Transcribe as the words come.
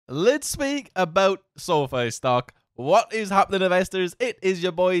let's speak about Sofi stock. What is happening, investors? It is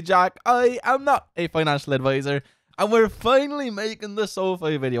your boy Jack. I am not a financial advisor, and we're finally making the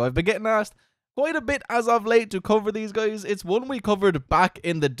Sofi video. I've been getting asked quite a bit as of late to cover these guys. It's one we covered back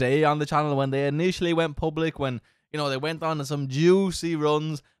in the day on the channel when they initially went public, when, you know, they went on some juicy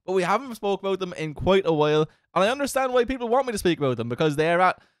runs, but we haven't spoke about them in quite a while, and I understand why people want me to speak about them, because they're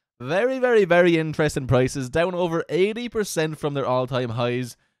at very interesting prices, down over 80% from their all-time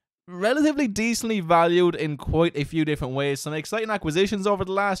highs, relatively decently valued in quite a few different ways. Some exciting acquisitions over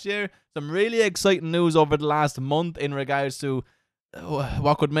the last year, some really exciting news over the last month in regards to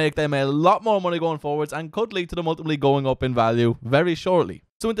what could make them a lot more money going forwards and could lead to them ultimately going up in value very shortly.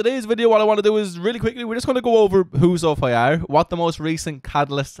 So in today's video, what I want to do is really quickly, we're just going to go over who Sofi are, what the most recent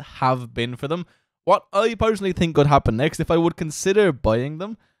catalysts have been for them, what I personally think could happen next if I would consider buying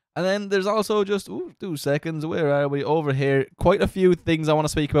them. And then there's also just, 2 seconds, where are we? Over here, quite a few things I want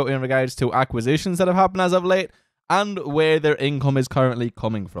to speak about in regards to acquisitions that have happened as of late and where their income is currently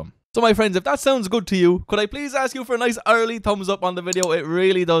coming from. So my friends, if that sounds good to you, could I please ask you for a nice early thumbs up on the video? It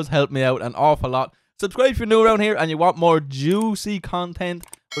really does help me out an awful lot. Subscribe if you're new around here and you want more juicy content.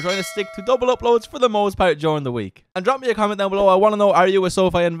 We're trying to stick to double uploads for the most part during the week. And drop me a comment down below. I want to know, are you a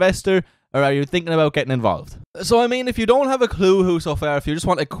Sofi investor? Or are you thinking about getting involved? So, I mean, if you don't have a clue who Sofi are, if you just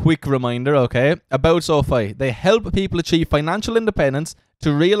want a quick reminder, okay, about Sofi, they help people achieve financial independence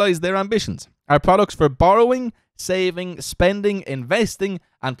to realize their ambitions. Our products for borrowing, saving, spending, investing,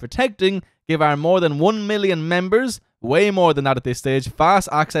 and protecting give our more than 1 million members, way more than that at this stage, fast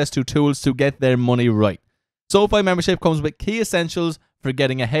access to tools to get their money right. Sofi membership comes with key essentials for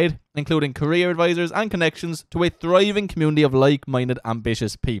getting ahead, including career advisors and connections to a thriving community of like-minded,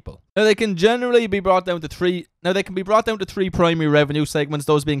 ambitious people. Now, they can generally be brought down to three primary revenue segments,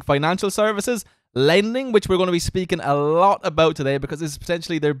 those being financial services, lending, which we're going to be speaking a lot about today because this is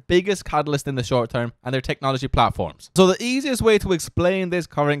potentially their biggest catalyst in the short term, and their technology platforms. So the easiest way to explain this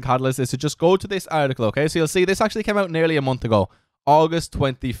current catalyst is to just go to this article, okay? So you'll see this actually came out nearly a month ago, August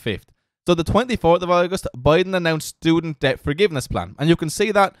 25th. So the 24th of August, Biden announced student debt forgiveness plan. And you can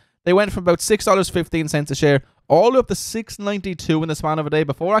see that they went from about $6.15 a share all the way up to $6.92 in the span of a day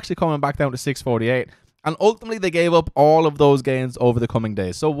before actually coming back down to $6.48. And ultimately, they gave up all of those gains over the coming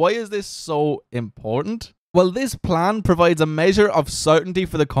days. So why is this so important? Well, this plan provides a measure of certainty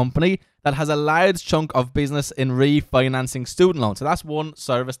for the company that has a large chunk of business in refinancing student loans. So that's one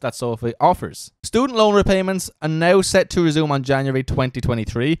service that Sofi offers. Student loan repayments are now set to resume on January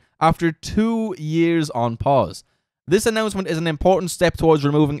 2023 after 2 years on pause. This announcement is an important step towards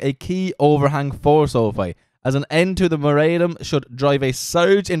removing a key overhang for Sofi, as an end to the moratorium should drive a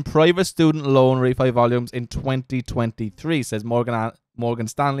surge in private student loan refi volumes in 2023, says Morgan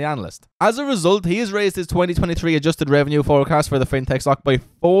Stanley analyst. As a result, he has raised his 2023 adjusted revenue forecast for the fintech stock by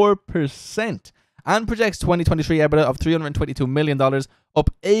 4% and projects 2023 EBITDA of $322 million,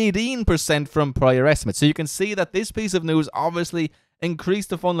 up 18% from prior estimates. So you can see that this piece of news obviously increased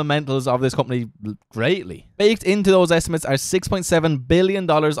the fundamentals of this company greatly. Baked into those estimates are $6.7 billion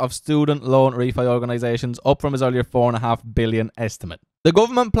of student loan refi organizations, up from his earlier $4.5 billion estimate. The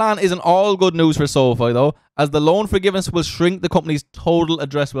government plan isn't all good news for Sofi, though, as the loan forgiveness will shrink the company's total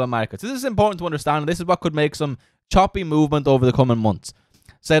addressable market. So this is important to understand. This is what could make some choppy movement over the coming months,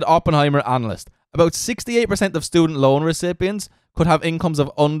 said Oppenheimer analyst. About 68% of student loan recipients could have incomes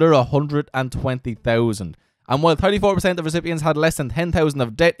of under $120,000. And while 34% of recipients had less than $10,000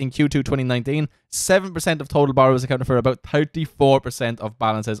 of debt in Q2 2019, 7% of total borrowers accounted for about 34% of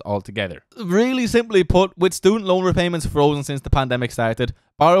balances altogether. Really simply put, with student loan repayments frozen since the pandemic started,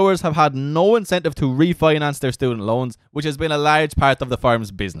 borrowers have had no incentive to refinance their student loans, which has been a large part of the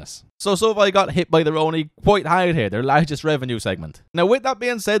firm's business. So Sofi got hit by the Roni quite hard here, their largest revenue segment. Now, with that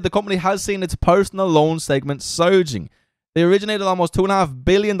being said, the company has seen its personal loan segment surging. They originated almost $2.5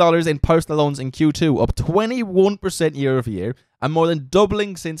 billion in personal loans in Q2, up 21% year over year, and more than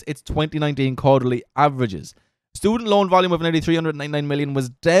doubling since its 2019 quarterly averages. Student loan volume of nearly $399 million was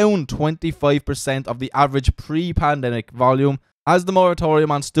down 25% of the average pre-pandemic volume, as the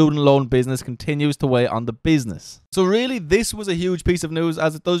moratorium on student loan business continues to weigh on the business. So really, this was a huge piece of news,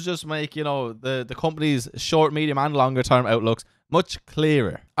 as it does just make, you know, the company's short, medium, and longer term outlooks much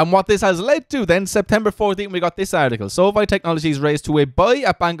clearer. And what this has led to then, September 14th, we got this article. Sofi Technologies raised to a buy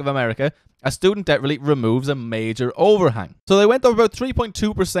at Bank of America as student debt relief removes a major overhang. So they went up about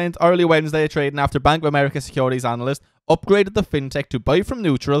 3.2% early Wednesday trading after Bank of America securities analyst upgraded the fintech to buy from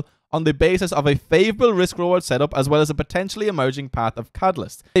neutral on the basis of a favourable risk-reward setup as well as a potentially emerging path of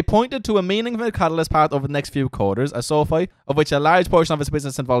catalyst. They pointed to a meaningful catalyst path over the next few quarters as Sofi, of which a large portion of its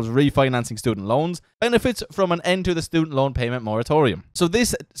business involves refinancing student loans, benefits from an end to the student loan payment moratorium. So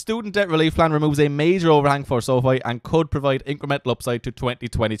this student debt relief plan removes a major overhang for Sofi and could provide incremental upside to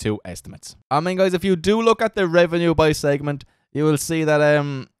 2022 estimates. I mean, guys, if you do look at the revenue by segment, you will see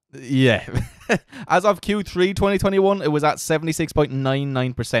that yeah. As of Q3 2021, it was at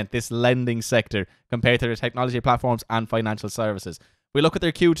 76.99%, this lending sector, compared to their technology platforms and financial services. We look at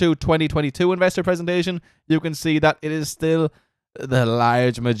their Q2 2022 investor presentation, you can see that it is still the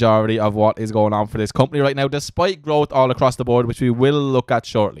large majority of what is going on for this company right now, despite growth all across the board, which we will look at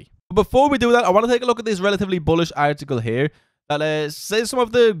shortly. But before we do that, I want to take a look at this relatively bullish article here that says some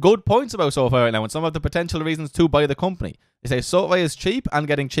of the good points about Sofi right now and some of the potential reasons to buy the company. They say Sofi is cheap and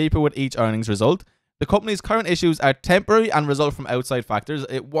getting cheaper with each earnings result. The company's current issues are temporary and result from outside factors.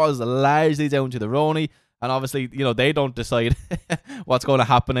 It was largely down to the Roni, and obviously, you know, they don't decide what's going to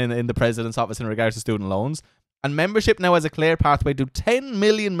happen in the president's office in regards to student loans. And membership now has a clear pathway to 10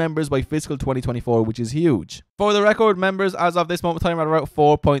 million members by fiscal 2024, which is huge. For the record, members as of this moment in time are about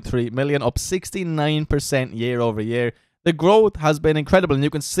 4.3 million, up 69% year over year. The growth has been incredible, and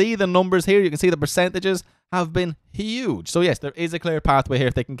you can see the numbers here. You can see the percentages have been huge. So yes, there is a clear pathway here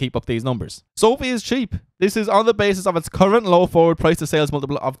if they can keep up these numbers. Sofi is cheap. This is on the basis of its current low forward price to sales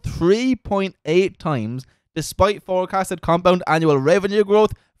multiple of 3.8 times, despite forecasted compound annual revenue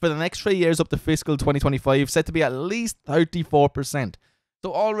growth for the next 3 years up to fiscal 2025 set to be at least 34%.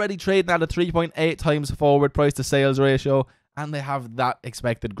 So already trading at a 3.8 times forward price to sales ratio, and they have that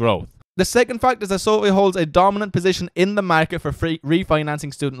expected growth. The second fact is that Sofi holds a dominant position in the market for free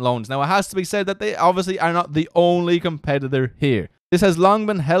refinancing student loans. Now, it has to be said that they obviously are not the only competitor here. This has long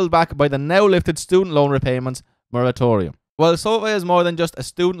been held back by the now lifted student loan repayments moratorium. While Sofi is more than just a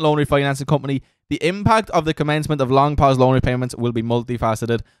student loan refinancing company, the impact of the commencement of long pause loan repayments will be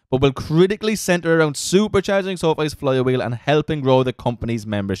multifaceted, but will critically centre around supercharging Sofi's flywheel and helping grow the company's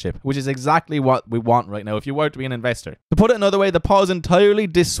membership, which is exactly what we want right now if you were to be an investor. To put it another way, the pause entirely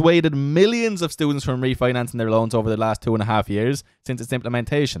dissuaded millions of students from refinancing their loans over the last 2.5 years since its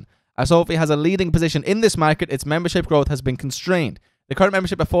implementation. As Sofi has a leading position in this market, its membership growth has been constrained. The current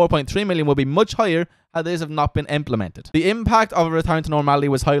membership of 4.3 million will be much higher had these have not been implemented. The impact of a return to normality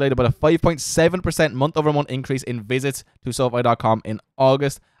was highlighted by a 5.7% month-over-month increase in visits to Sofi.com in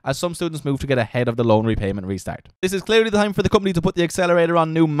August, as some students moved to get ahead of the loan repayment restart. This is clearly the time for the company to put the accelerator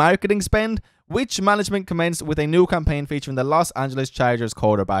on new marketing spend, which management commenced with a new campaign featuring the Los Angeles Chargers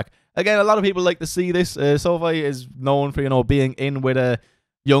quarterback. Again, a lot of people like to see this. Sofi is known for, you know, being in with a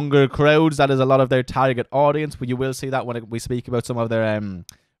younger crowds. That is a lot of their target audience, but you will see that when we speak about some of their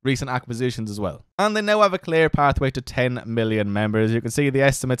recent acquisitions as well. And they now have a clear pathway to 10 million members. You can see the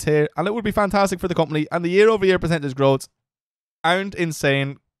estimates here, and it would be fantastic for the company, and the year-over-year percentage growths aren't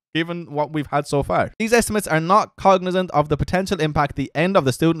insane given what we've had so far. These estimates are not cognizant of the potential impact the end of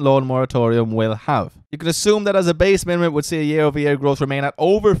the student loan moratorium will have. You can assume that as a base minimum, it would see a year-over-year growth remain at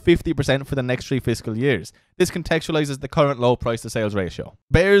over 50% for the next 3 fiscal years. This contextualizes the current low price-to-sales ratio.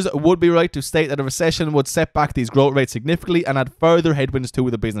 Bears would be right to state that a recession would set back these growth rates significantly and add further headwinds to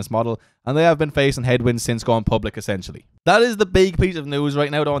the business model, and they have been facing headwinds since going public, essentially. That is the big piece of news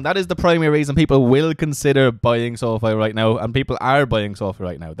right now, though, and that is the primary reason people will consider buying Sofi right now, and people are buying Sofi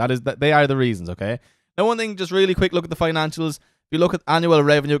right now. They are the reasons, okay? Now, one thing, just really quick look at the financials. If you look at annual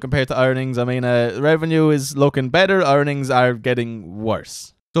revenue compared to earnings, I mean, revenue is looking better, earnings are getting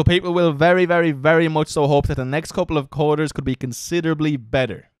worse. So people will very, very, very much so hope that the next couple of quarters could be considerably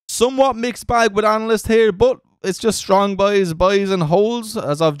better. Somewhat mixed bag with Analyst here, but it's just strong buys and holds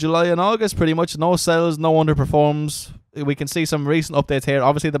as of July and August, pretty much. No sells, no underperforms. We can see some recent updates here.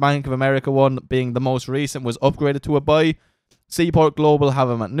 Obviously, the Bank of America one being the most recent was upgraded to a buy. Seaport Global have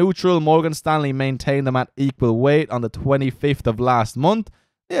them at neutral. Morgan Stanley maintained them at equal weight on the 25th of last month.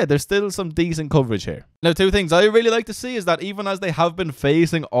 Yeah, there's still some decent coverage here. Now, two things I really like to see is that even as they have been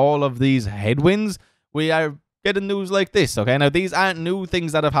facing all of these headwinds, we are getting news like this, okay? Now, these aren't new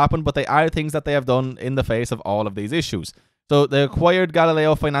things that have happened, but they are things that they have done in the face of all of these issues. So, they acquired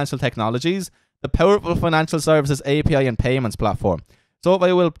Dalio Financial Technologies, the powerful financial services API and payments platform. So,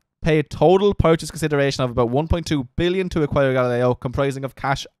 they will pay total purchase consideration of about 1.2 billion to acquire Dalio, comprising of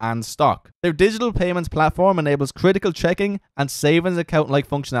cash and stock. Their digital payments platform enables critical checking and savings account-like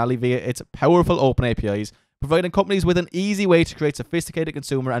functionality via its powerful open APIs, providing companies with an easy way to create sophisticated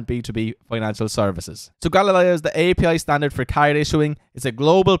consumer and B2B financial services. So Galileo is the API standard for card issuing. It's a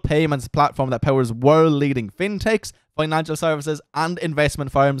global payments platform that powers world-leading fintechs, financial services, and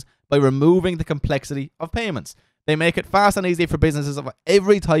investment firms by removing the complexity of payments. They make it fast and easy for businesses of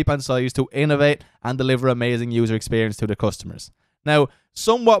every type and size to innovate and deliver amazing user experience to their customers. Now,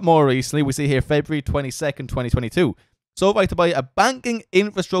 somewhat more recently, we see here February 22nd, 2022. Sofi to buy a banking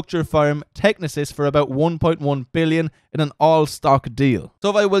infrastructure firm, Technisys, for about 1.1 billion in an all-stock deal.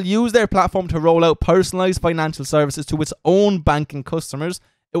 Sofi will use their platform to roll out personalized financial services to its own banking customers.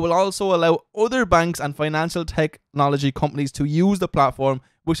 It will also allow other banks and financial technology companies to use the platform,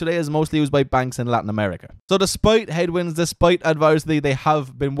 which today is mostly used by banks in Latin America. So despite headwinds, despite adversity, they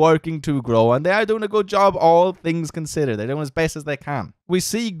have been working to grow, and they are doing a good job, all things considered. They're doing as best as they can. We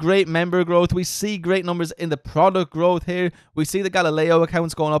see great member growth. We see great numbers in the product growth here. We see the Dalio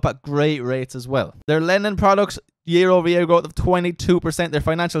accounts going up at great rates as well. Their lending products, year-over-year growth of 22%. Their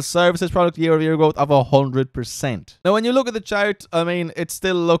financial services product, year-over-year growth of 100%. Now, when you look at the chart, I mean, it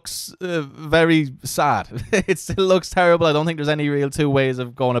still looks very sad. It still looks terrible. I don't think there's any real two ways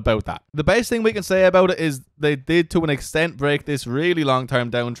of going about that. The best thing we can say about it is they did, to an extent, break this really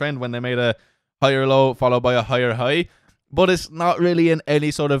long-term downtrend when they made a higher low followed by a higher high. But it's not really in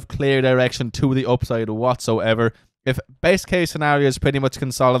any sort of clear direction to the upside whatsoever. If best case scenario is pretty much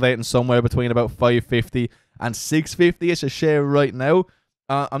consolidating somewhere between about 550 and 650-ish a share right now,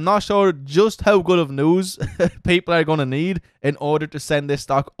 I'm not sure just how good of news people are going to need in order to send this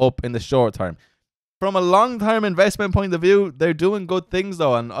stock up in the short term. From a long-term investment point of view, they're doing good things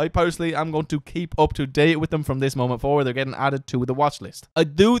though, and I personally am going to keep up to date with them from this moment forward. They're getting added to the watch list. I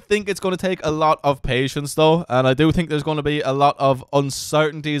do think it's going to take a lot of patience though, and I do think there's going to be a lot of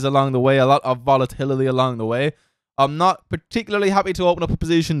uncertainties along the way, a lot of volatility along the way. I'm not particularly happy to open up a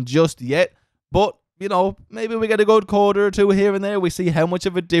position just yet, but, you know, maybe we get a good quarter or two here and there. We see how much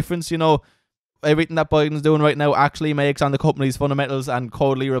of a difference, you know, everything that Biden's doing right now actually makes on the company's fundamentals and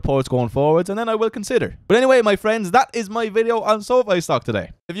quarterly reports going forwards, and then I will consider. But anyway, my friends, that is my video on Sofi stock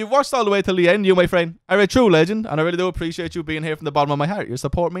today. If you've watched all the way till the end, you, my friend, are a true legend, and I really do appreciate you being here from the bottom of my heart. Your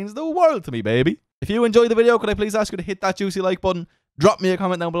support means the world to me, baby. If you enjoyed the video, could I please ask you to hit that juicy like button, drop me a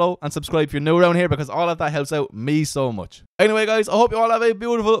comment down below, and subscribe if you're new around here, because all of that helps out me so much. Anyway, guys, I hope you all have a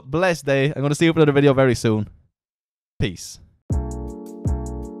beautiful, blessed day. I'm going to see you for another video very soon. Peace.